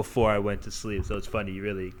 like before I went to sleep. So it's funny. You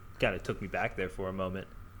really kind of took me back there for a moment.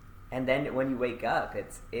 And then when you wake up,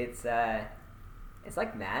 it's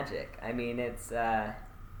like magic. I mean, it's a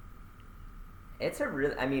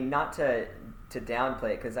really, I mean, not to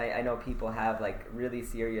downplay it, because I know people have like really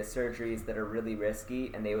serious surgeries that are really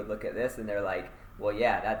risky, and they would look at this and they're like, well,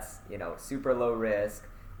 yeah, that's, super low risk,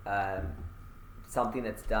 something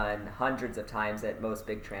that's done hundreds of times at most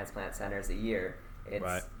big transplant centers a year. It's,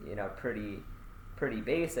 right. Pretty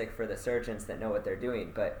basic for the surgeons that know what they're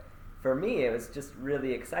doing. But for me, it was just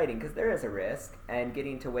really exciting, because there is a risk, and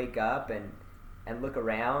getting to wake up and look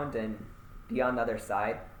around and be on the other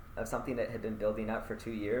side of something that had been building up for 2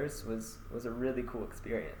 years was a really cool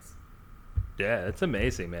experience. Yeah, it's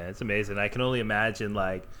amazing, man. It's amazing. I can only imagine,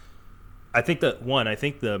 like, I think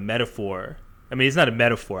the metaphor, I mean, it's not a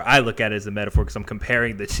metaphor. I look at it as a metaphor because I'm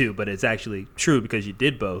comparing the two, but it's actually true because you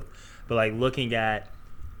did both. But like looking at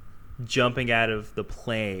jumping out of the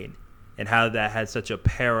plane and how that had such a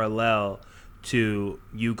parallel to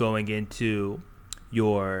you going into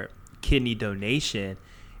your kidney donation,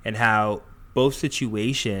 and how both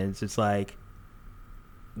situations, it's like,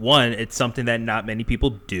 one, it's something that not many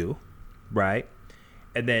people do, right?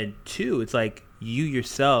 And then two, it's like you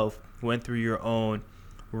yourself went through your own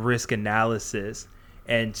risk analysis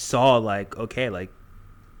and saw like, okay, like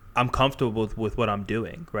I'm comfortable with what I'm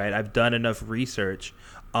doing, right? I've done enough research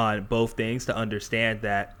on both things to understand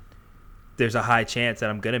that there's a high chance that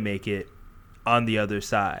I'm going to make it on the other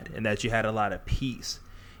side, and that you had a lot of peace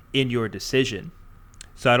in your decision.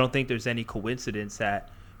 So I don't think there's any coincidence that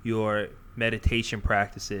your meditation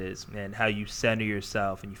practices and how you center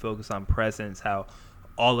yourself and you focus on presence, how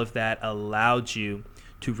all of that allowed you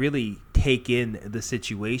to really take in the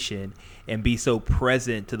situation and be so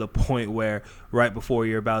present to the point where right before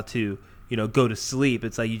you're about to, go to sleep,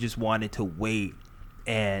 it's like you just wanted to wait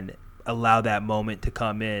and allow that moment to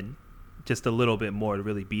come in just a little bit more, to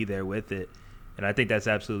really be there with it. And I think that's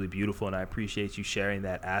absolutely beautiful, and I appreciate you sharing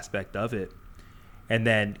that aspect of it. And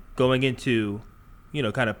then going into,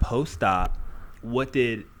 kind of post-op, what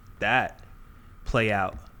did that play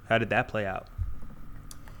out? How did that play out?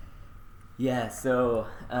 Yeah, so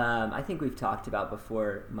I think we've talked about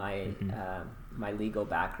before my my legal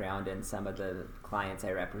background and some of the clients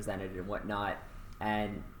I represented and whatnot.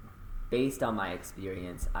 And based on my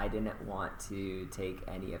experience, I didn't want to take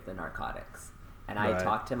any of the narcotics. And I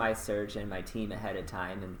talked to my surgeon, my team ahead of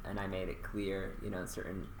time, and I made it clear, a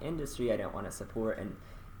certain industry I don't want to support.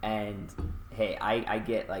 And hey, I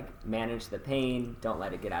get, like, manage the pain, don't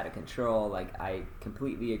let it get out of control. Like, I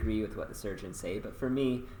completely agree with what the surgeons say. But for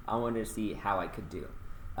me, I wanted to see how I could do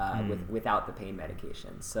without the pain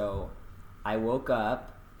medication. So I woke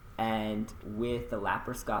up, and with the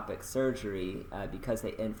laparoscopic surgery, because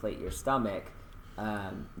they inflate your stomach,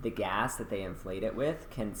 the gas that they inflate it with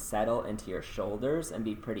can settle into your shoulders and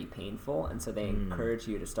be pretty painful, and so they encourage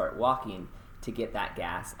you to start walking to get that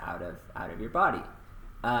gas out of your body.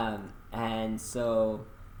 And so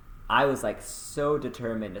I was like so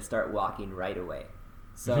determined to start walking right away.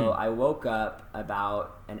 So I woke up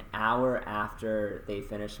about an hour after they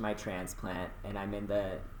finished my transplant, and I'm in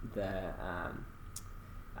the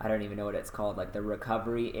I don't even know what it's called, like the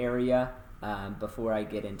recovery area, before I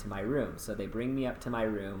get into my room. So they bring me up to my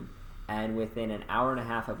room, and within an hour and a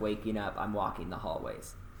half of waking up, I'm walking the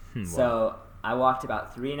hallways. Wow. So I walked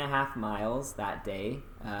about 3.5 miles that day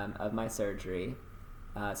of my surgery.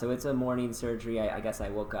 So it's a morning surgery. I guess I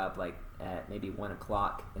woke up like at maybe 1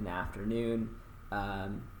 o'clock in the afternoon,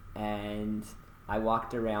 and I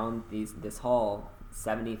walked around this hall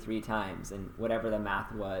 73 times, and whatever the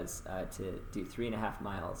math was to do 3.5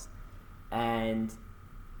 miles. And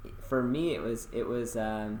for me, it was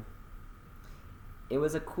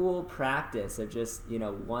a cool practice of just,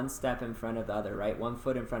 one step in front of the other, right? One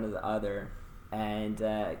foot in front of the other, and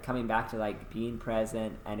coming back to like being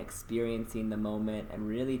present and experiencing the moment and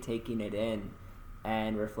really taking it in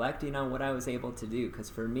and reflecting on what I was able to do. Because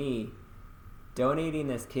for me, donating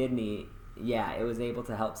this kidney, it was able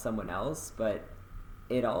to help someone else, but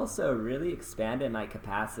it also really expanded my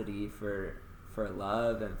capacity for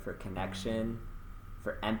love and for connection,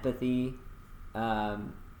 for empathy,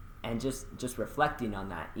 and just reflecting on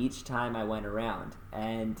that each time I went around.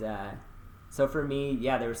 And so for me,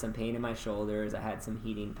 there was some pain in my shoulders. I had some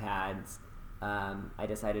heating pads. I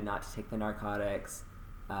decided not to take the narcotics.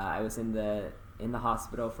 I was in the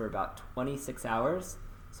hospital for about 26 hours.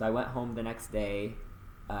 So I went home the next day,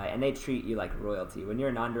 and they treat you like royalty. When you're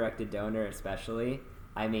a non-directed donor especially,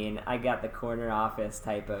 I mean, I got the corner office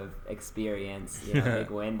type of experience, big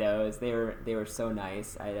windows. They were so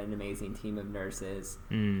nice. I had an amazing team of nurses.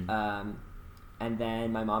 And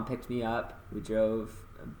then my mom picked me up. We drove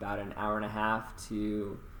about an hour and a half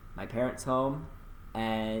to my parents' home,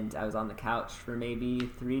 and I was on the couch for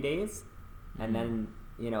maybe 3 days. And then,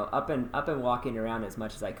 up and walking around as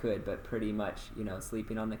much as I could, but pretty much,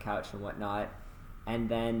 sleeping on the couch and whatnot. And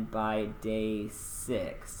then by day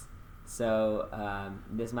 6, so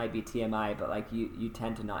this might be TMI, but like you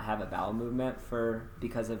tend to not have a bowel movement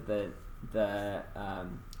because of the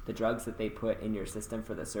drugs that they put in your system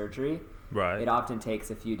for the surgery. Right. It often takes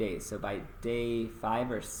a few days. So by day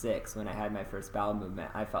 5 or 6, when I had my first bowel movement,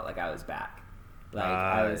 I felt like I was back. Like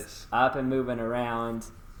I was up and moving around.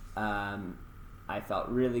 I felt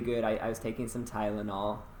really good. I was taking some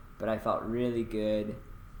Tylenol, but I felt really good.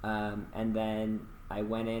 And then I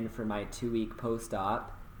went in for my 2-week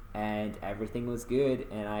post-op, and everything was good,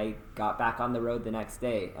 and I got back on the road the next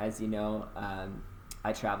day. As you know,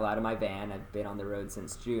 I travel out of my van. I've been on the road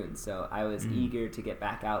since June, so I was eager to get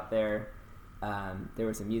back out there. There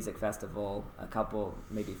was a music festival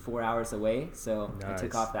maybe 4 hours away, so I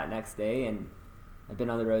took off that next day, and I've been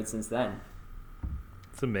on the road since then.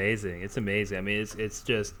 It's amazing. I mean, it's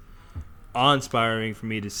just awe-inspiring for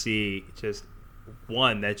me to see just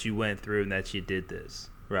one, that you went through and that you did this,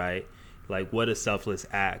 right? Like, what a selfless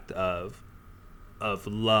act of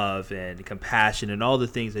love and compassion and all the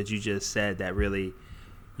things that you just said that really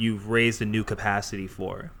you've raised a new capacity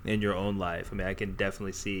for in your own life. I mean, I can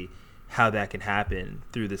definitely see how that can happen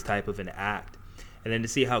through this type of an act. And then to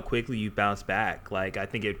see how quickly you bounce back, like, I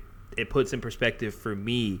think it puts in perspective for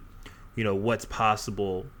me, what's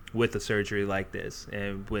possible with a surgery like this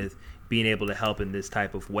and with being able to help in this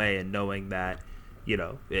type of way, and knowing that,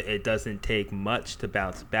 it doesn't take much to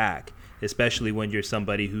bounce back, especially when you're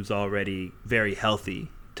somebody who's already very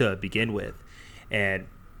healthy to begin with. And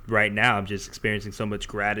right now I'm just experiencing so much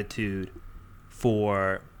gratitude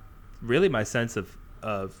for really my sense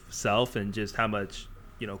of self, and just how much,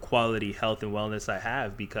 quality health and wellness I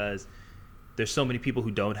have, because there's so many people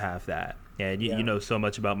who don't have that. And you know so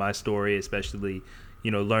much about my story, especially,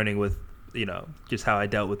 learning with, just how I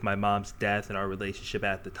dealt with my mom's death and our relationship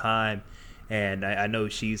at the time. And I know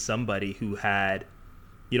she's somebody who had,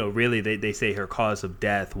 really they say her cause of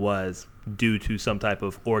death was due to some type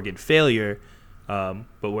of organ failure. But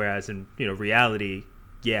whereas in, reality,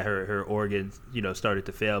 her organs, started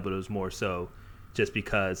to fail, but it was more so just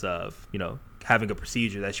because of, having a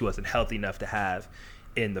procedure that she wasn't healthy enough to have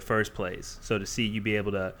in the first place. So to see you be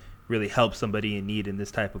able to really help somebody in need in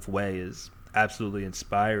this type of way is absolutely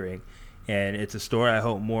inspiring. And it's a story I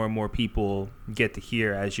hope more and more people get to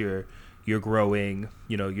hear as you're growing,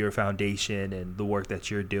 your foundation and the work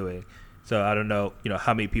that you're doing. So I don't know,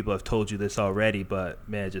 how many people have told you this already, but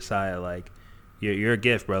man, Josiah, like, you're a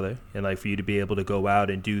gift, brother. And like, for you to be able to go out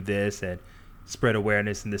and do this and spread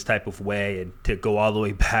awareness in this type of way, and to go all the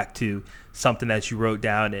way back to something that you wrote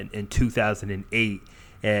down in 2008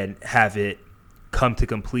 and have it come to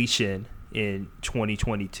completion in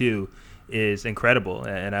 2022 is incredible.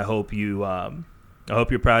 And I hope you're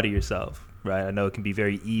proud of yourself, right? I know it can be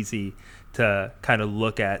very easy to kind of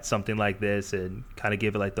look at something like this and kind of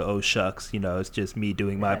give it like the, oh shucks, it's just me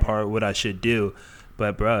doing my part, what I should do.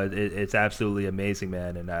 But bro, it's absolutely amazing,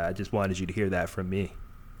 man. And I just wanted you to hear that from me.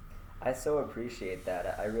 I so appreciate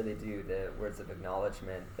that. I really do. The words of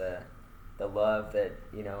acknowledgement, the love that,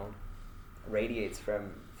 radiates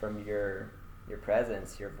from your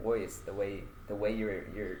presence, your voice, the way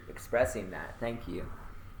you're expressing that. Thank you.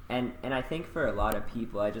 And I think for a lot of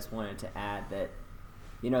people, I just wanted to add that,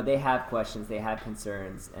 they have questions, they have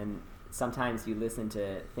concerns, and sometimes you listen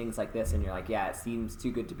to things like this and you're like, yeah, it seems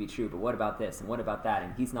too good to be true, but what about this and what about that?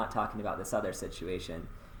 And he's not talking about this other situation.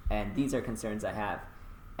 And these are concerns I have.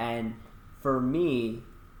 And for me,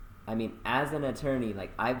 I mean, as an attorney,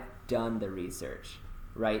 like, I've done the research,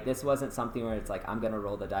 right? This wasn't something where it's like, I'm going to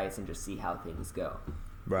roll the dice and just see how things go.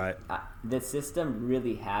 Right. The system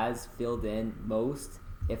really has filled in most,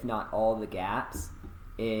 if not all, the gaps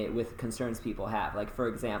with concerns people have. Like, for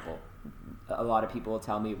example, a lot of people will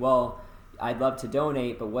tell me, well, I'd love to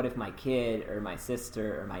donate, but what if my kid or my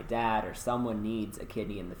sister or my dad or someone needs a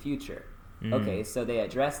kidney in the future? Okay, so they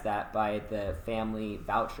address that by the family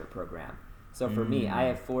voucher program. So for me, I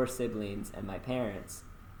have 4 siblings and my parents,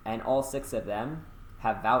 and all 6 of them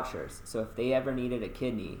have vouchers. So if they ever needed a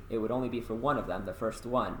kidney, it would only be for one of them, the first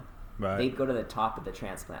one. Right. They'd go to the top of the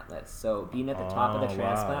transplant list. So being at the top of the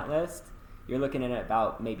transplant list, you're looking at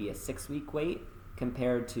about maybe a 6-week wait,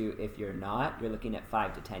 compared to if you're not, you're looking at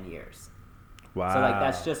 5 to 10 years. Wow. So like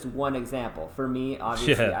that's just one example. For me,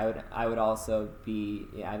 obviously, I would also be,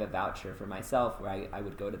 I have a voucher for myself where I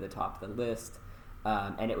would go to the top of the list,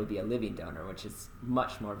 and it would be a living donor, which is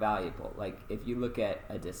much more valuable. Like if you look at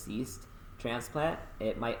a deceased transplant,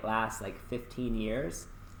 it might last like 15 years.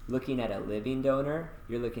 Looking at a living donor,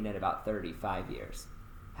 you're looking at about 35 years.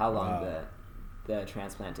 How long the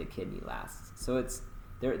transplanted kidney lasts. So it's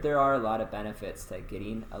there are a lot of benefits to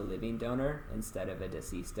getting a living donor instead of a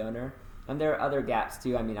deceased donor. And there are other gaps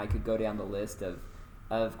too. I mean, I could go down the list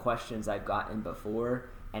of questions I've gotten before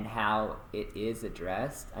and how it is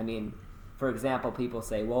addressed. I mean, for example, people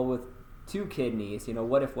say, well, with 2 kidneys,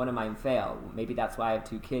 what if one of mine fail? Maybe that's why I have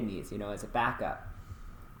 2 kidneys, as a backup.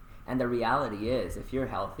 And the reality is, if you're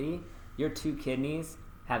healthy, your 2 kidneys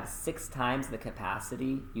have 6 times the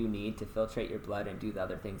capacity you need to filtrate your blood and do the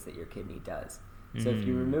other things that your kidney does. So if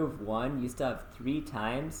you remove one, you still have 3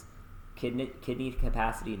 times kidney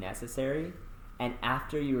capacity necessary, and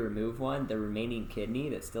after you remove one, the remaining kidney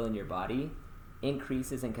that's still in your body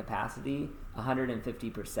increases in capacity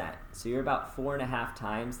 150%. So you're about 4.5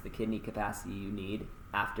 times the kidney capacity you need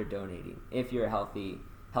after donating, if you're a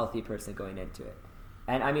healthy person going into it.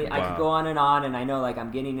 And I mean, I could go on, and I know like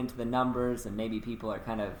I'm getting into the numbers and maybe people are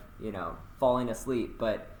kind of, falling asleep,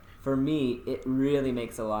 but for me, it really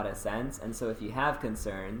makes a lot of sense. And so if you have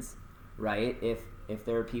concerns, right, if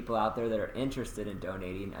there are people out there that are interested in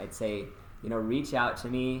donating, I'd say, reach out to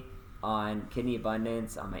me on Kidney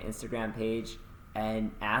Abundance on my Instagram page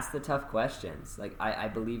and ask the tough questions. Like, I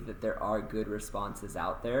believe that there are good responses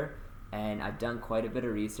out there, and I've done quite a bit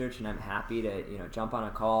of research, and I'm happy to, jump on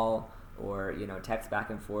a call or, text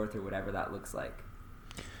back and forth or whatever that looks like.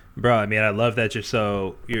 Bro, I mean, I love that you're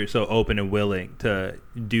so open and willing to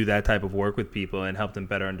do that type of work with people and help them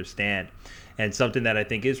better understand. And something that I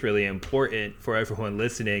think is really important for everyone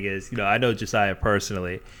listening is, I know Josiah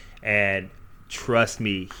personally, and trust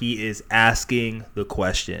me, he is asking the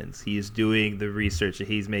questions. He is doing the research, and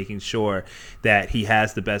he's making sure that he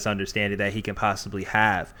has the best understanding that he can possibly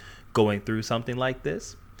have going through something like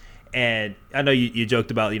this. And I know you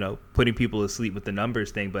joked about, putting people to sleep with the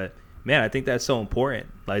numbers thing, but man, I think that's so important.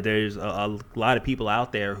 Like, there's a lot of people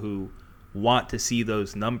out there who want to see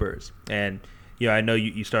those numbers. And, I know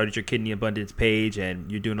you started your Kidney Abundance page and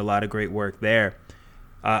you're doing a lot of great work there.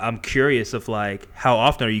 I'm curious of like, how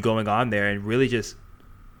often are you going on there and really just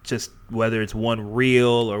whether it's one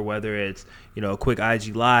reel or whether it's, a quick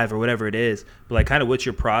IG live or whatever it is, but like kind of what's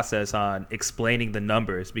your process on explaining the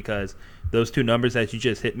numbers? Because those 2 numbers that you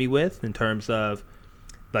just hit me with in terms of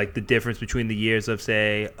like the difference between the years of,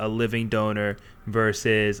 say, a living donor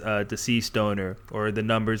versus a deceased donor, or the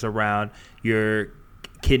numbers around your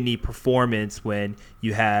kidney performance when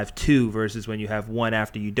you have 2 versus when you have 1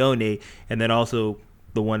 after you donate, and then also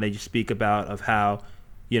the one that you speak about of how,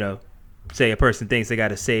 say a person thinks they got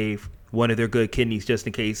to save one of their good kidneys just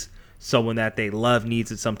in case someone that they love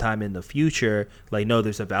needs it sometime in the future. Like, no,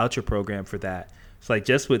 there's a voucher program for that. It's like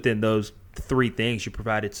just within those 3 things, you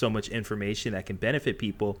provided so much information that can benefit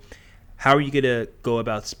people. How are you going to go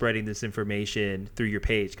about spreading this information through your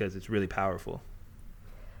page? Because it's really powerful.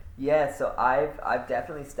 Yeah, so I've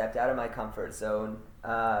definitely stepped out of my comfort zone,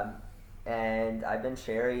 and I've been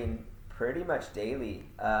sharing pretty much daily.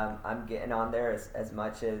 I'm getting on there as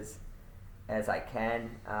much as I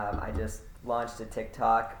can. I just launched a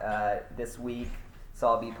TikTok this week, so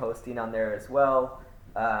I'll be posting on there as well,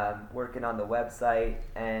 working on the website.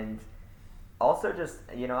 And also just,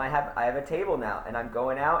 I have a table now, and I'm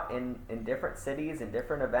going out in different cities and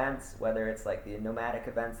different events, whether it's like the nomadic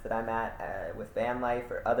events that I'm at with van life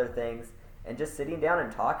or other things, and just sitting down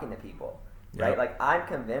and talking to people, right? Yep. Like, I'm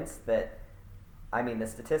convinced that, the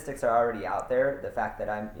statistics are already out there. The fact that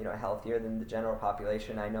I'm, healthier than the general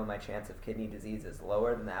population, I know my chance of kidney disease is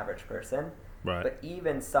lower than the average person. Right. But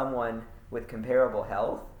even someone with comparable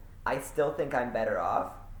health, I still think I'm better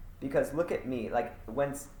off, because look at me. Like,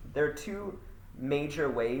 there are two major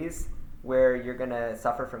ways where you're going to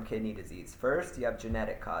suffer from kidney disease. First, you have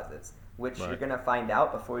genetic causes, which Right. you're going to find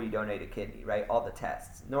out before you donate a kidney, right? All the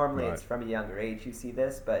tests. Normally, Right. it's from a younger age you see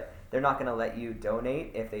this, but they're not going to let you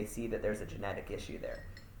donate if they see that there's a genetic issue there.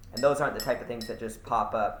 And those aren't the type of things that just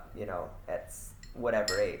pop up, at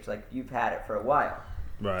whatever age. Like, you've had it for a while.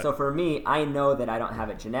 Right. So for me, I know that I don't have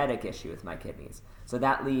a genetic issue with my kidneys. So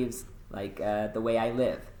that leaves, the way I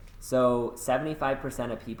live. So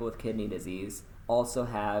 75% of people with kidney disease also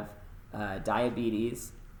have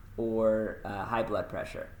diabetes or high blood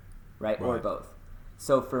pressure, right? Or Right. both.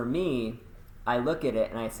 So for me, I look at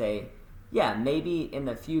it and I say, yeah, maybe in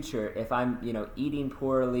the future, if I'm, eating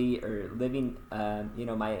poorly or living,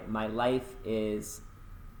 my life is,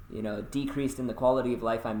 decreased in the quality of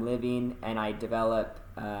life I'm living, and I develop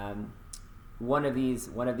one of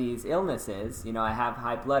these illnesses, I have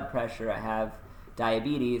high blood pressure, I have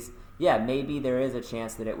diabetes, yeah, maybe there is a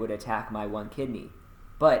chance that it would attack my one kidney.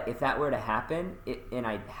 But if that were to happen and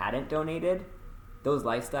I hadn't donated, those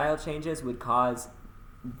lifestyle changes would cause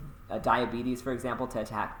diabetes, for example, to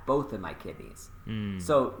attack both of my kidneys.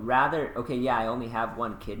 So I only have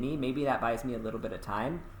one kidney, maybe that buys me a little bit of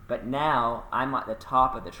time, but now I'm at the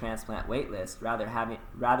top of the transplant wait list rather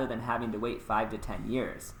than having to wait 5 to 10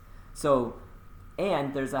 years. So,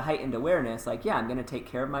 and there's a heightened awareness, I'm going to take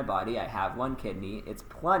care of my body. I have one kidney. It's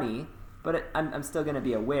plenty, but I'm still going to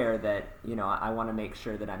be aware that, I want to make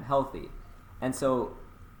sure that I'm healthy. And so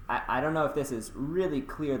I don't know if this is really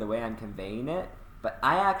clear the way I'm conveying it, but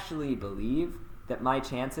I actually believe that my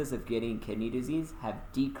chances of getting kidney disease have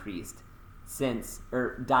decreased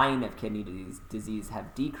dying of kidney disease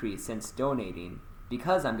have decreased since donating,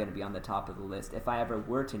 because I'm going to be on the top of the list if I ever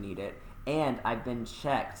were to need it, and I've been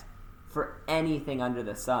checked for anything under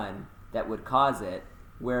the sun that would cause it,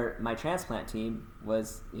 where my transplant team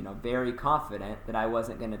was, very confident that I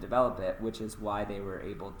wasn't going to develop it, which is why they were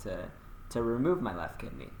able to remove my left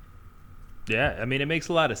kidney. Yeah, it makes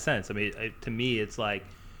a lot of sense. To me, it's like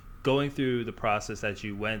going through the process that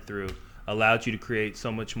you went through allowed you to create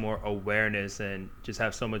so much more awareness and just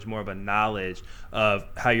have so much more of a knowledge of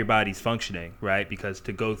how your body's functioning, right? Because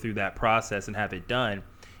to go through that process and have it done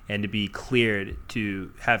and to be cleared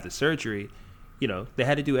to have the surgery, they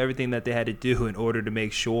had to do everything that they had to do in order to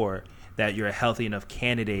make sure that you're a healthy enough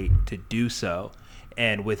candidate to do so.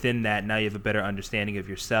 And within that, now you have a better understanding of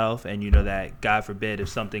yourself, and you know that, God forbid, if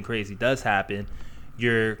something crazy does happen,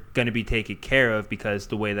 you're going to be taken care of, because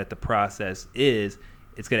the way that the process is,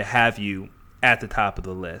 it's going to have you at the top of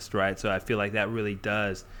the list, right? So I feel like that really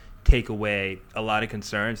does take away a lot of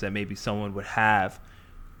concerns that maybe someone would have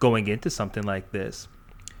going into something like this.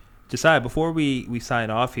 Josiah, before we sign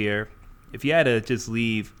off here, if you had to just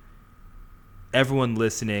leave everyone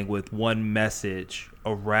listening with one message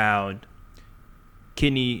around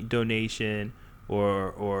kidney donation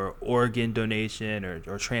or organ donation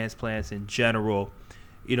or transplants in general,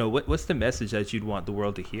 what's the message that you'd want the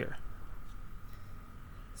world to hear?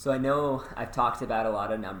 So I know I've talked about a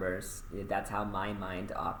lot of numbers. That's how my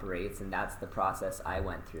mind operates, and that's the process I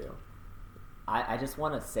went through. I just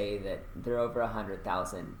want to say that there are over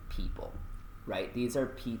 100,000 people, right? These are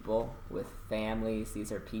people with families.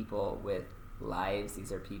 These are people with lives.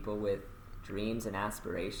 These are people with dreams and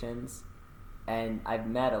aspirations. And I've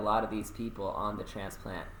met a lot of these people on the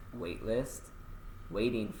transplant wait list,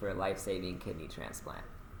 waiting for a life-saving kidney transplant.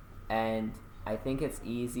 And I think it's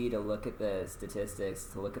easy to look at the statistics,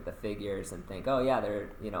 to look at the figures and think, oh yeah,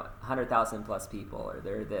 there are 100,000 plus people, or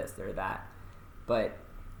they're this, they're that. But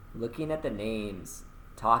looking at the names,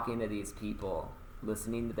 talking to these people,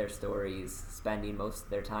 listening to their stories, spending most of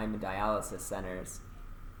their time in dialysis centers,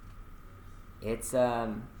 it's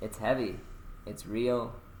heavy, it's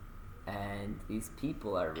real, and these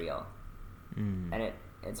people are real. And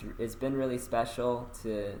it's been really special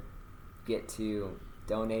to get to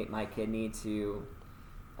donate my kidney to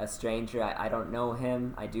a stranger. I don't know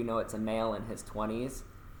him. I do know it's a male in his 20s,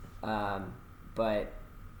 but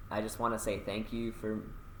I just want to say thank you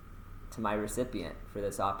to my recipient for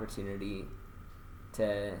this opportunity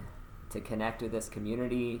to connect with this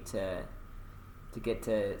community, to get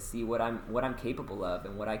to see what I'm capable of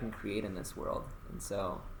and what I can create in this world. And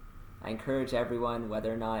so I encourage everyone,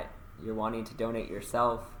 whether or not you're wanting to donate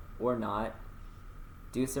yourself or not,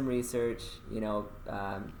 do some research.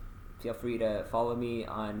 Feel free to follow me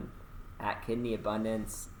on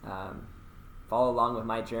 @KidneyAbundance. Follow along with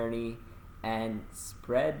my journey and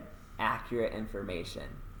spread accurate information.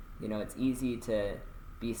 It's easy to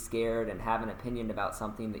be scared and have an opinion about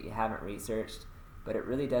something that you haven't researched, but it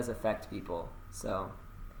really does affect people. So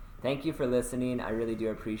thank you for listening. I really do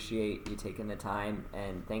appreciate you taking the time,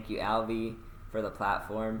 and thank you, Alvy, for the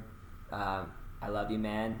platform. I love you,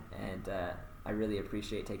 man, and I really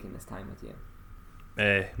appreciate taking this time with you.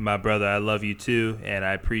 Hey, my brother, I love you too, and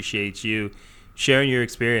I appreciate you sharing your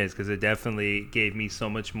experience, because it definitely gave me so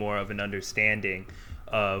much more of an understanding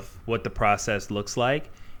of what the process looks like,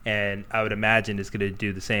 and I would imagine it's going to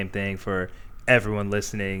do the same thing for everyone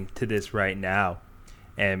listening to this right now.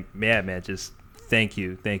 And yeah, man, just thank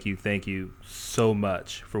you so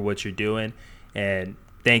much for what you're doing, and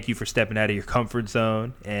thank you for stepping out of your comfort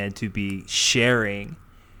zone and to be sharing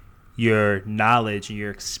your knowledge and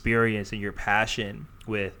your experience and your passion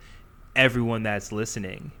with everyone that's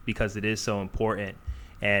listening, because it is so important.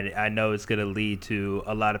 And I know it's going to lead to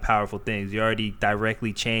a lot of powerful things. You already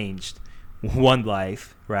directly changed one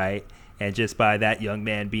life, right? And just by that young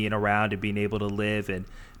man being around and being able to live and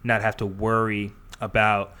not have to worry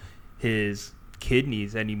about his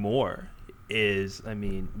kidneys anymore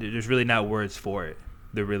there's really not words for it.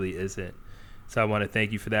 There really isn't. So I want to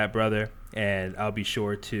thank you for that, brother. And I'll be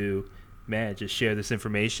sure to, just share this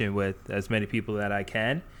information with as many people that I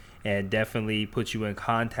can, and definitely put you in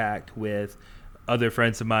contact with other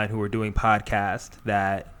friends of mine who are doing podcasts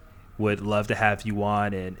that would love to have you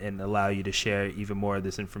on and allow you to share even more of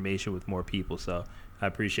this information with more people. So I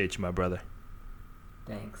appreciate you, my brother.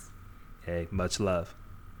 Thanks. Hey, much love.